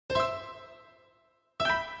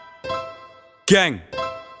Gang.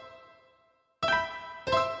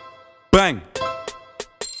 Bang.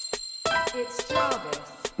 It's Jarvis.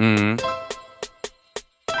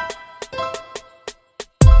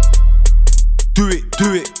 Do it,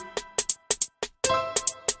 do it.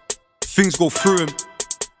 Things go through him.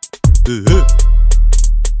 Do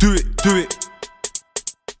it, do it.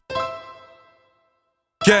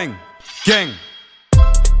 Gang, gang.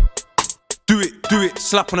 Do it,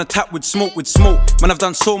 slap on a tap with smoke, Man, I've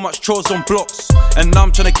done so much chores on blocks, and now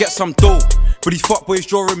I'm tryna get some dough. But these fuckboys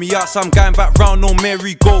drawing me out, so I'm going back round, no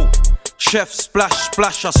merry-go. Chef, splash,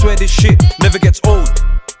 splash, I swear this shit never gets old.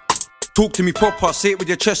 Talk to me proper, say it with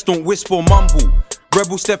your chest, don't whisper or mumble.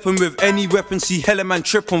 Rebel stepping with any weapon, see hella man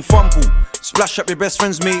trip and fumble. Splash up your best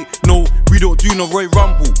friends, mate, no, we don't do no Roy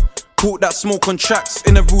Rumble. Talk that smoke on tracks,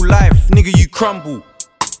 in a real life, nigga you crumble.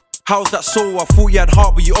 How's that so? I thought you had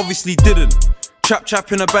heart, but you obviously didn't.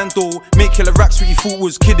 Chap in a bando, make killer racks what you thought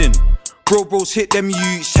was kidding. Bros hit them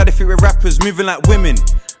youths, had a fit with rappers, moving like women.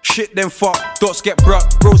 Shit then fuck, dots get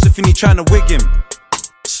bruck, bros if you trying to wig him.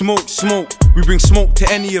 Smoke, we bring smoke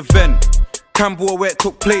to any event. Campbell where it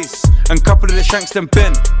took place, and couple of the shanks then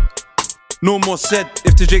bent. No more said,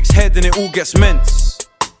 if to Jake's head then it all gets men's.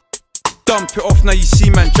 Dump it off, now you see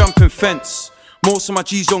man jumping fence. Most of my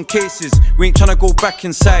G's on cases, we ain't tryna go back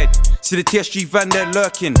inside. See the TSG van there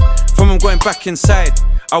lurking, from I'm going back inside.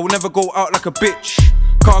 I will never go out like a bitch,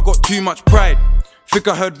 cause I got too much pride. Think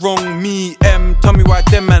I heard wrong, me, M, tell me why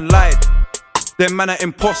them man lied. Them man are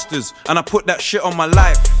imposters, and I put that shit on my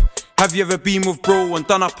life. Have you ever been with bro and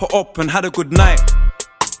done up and had a good night?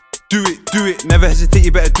 Do it, never hesitate,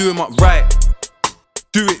 you better do him up right.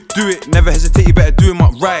 Do it, never hesitate, you better do him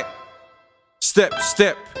up right. Step,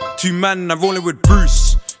 two man and I'm rolling with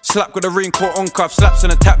Bruce. Slap got a raincoat on cuff, slaps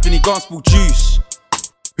on a tap, then he gone full juice.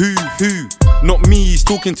 Who, not me, he's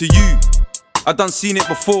talking to you. I done seen it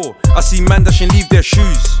before, I see man dash and leave their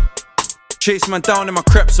shoes. Chase man down in my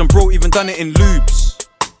creps and bro even done it in lubes.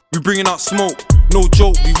 We bringing out smoke, no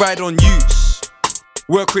joke, we ride on utes.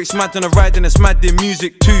 Work rate's mad on a ride and it's mad in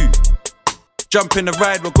music too. Jump in the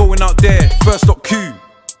ride, we're going out there, first stop queue.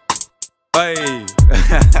 Aye.